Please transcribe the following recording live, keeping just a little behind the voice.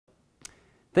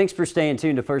Thanks for staying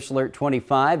tuned to First Alert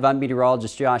 25. I'm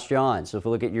meteorologist Josh Johns. So if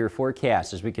we look at your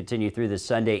forecast as we continue through this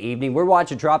Sunday evening, we're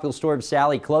watching Tropical Storm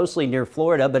Sally closely near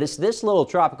Florida, but it's this little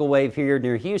tropical wave here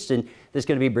near Houston that's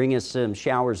going to be bringing us some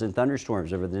showers and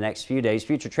thunderstorms over the next few days.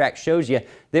 Future Track shows you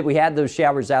that we had those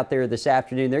showers out there this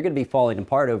afternoon. They're going to be falling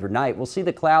apart overnight. We'll see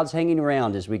the clouds hanging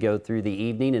around as we go through the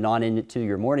evening and on into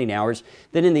your morning hours.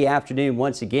 Then in the afternoon,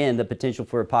 once again, the potential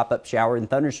for a pop-up shower and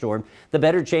thunderstorm. The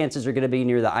better chances are going to be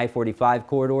near the I-45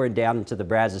 corridor and down into the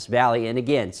Brazos Valley. And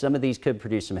again, some of these could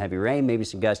produce some heavy rain, maybe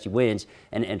some gusty winds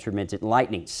and intermittent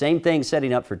lightning. Same thing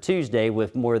setting up for Tuesday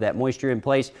with more of that moisture in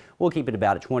place. We'll keep it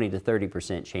about a 20 to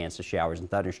 30% chance of showers and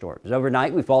thunderstorms.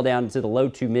 Overnight, we fall down into the low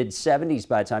to mid 70s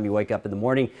by the time you wake up in the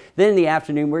morning. Then in the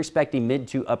afternoon, we're expecting mid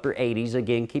to upper 80s.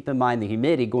 Again, keep in mind the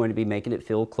humidity going to be making it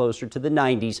feel closer to the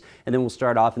 90s. And then we'll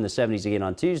start off in the 70s again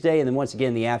on Tuesday. And then once again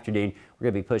in the afternoon, we're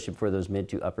going to be pushing for those mid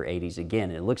to upper 80s again.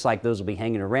 And it looks like those will be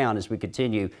hanging around as we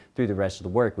continue through the rest of the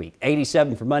work week.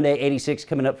 87 for Monday, 86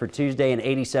 coming up for Tuesday, and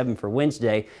 87 for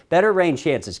Wednesday. Better rain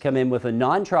chances come in with a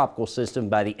non-tropical system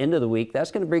by the end of the week.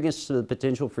 That's going to bring us to the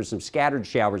potential for some scattered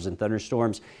showers and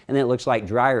thunderstorms. And then it looks like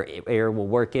drier air will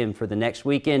work in for the next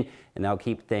weekend, and that'll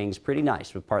keep things pretty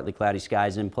nice with partly cloudy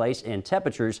skies in place and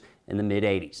temperatures in the mid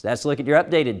 80s. That's a look at your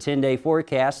updated 10-day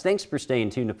forecast. Thanks for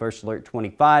staying tuned to First Alert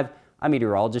 25. I'm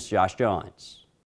meteorologist Josh Johns.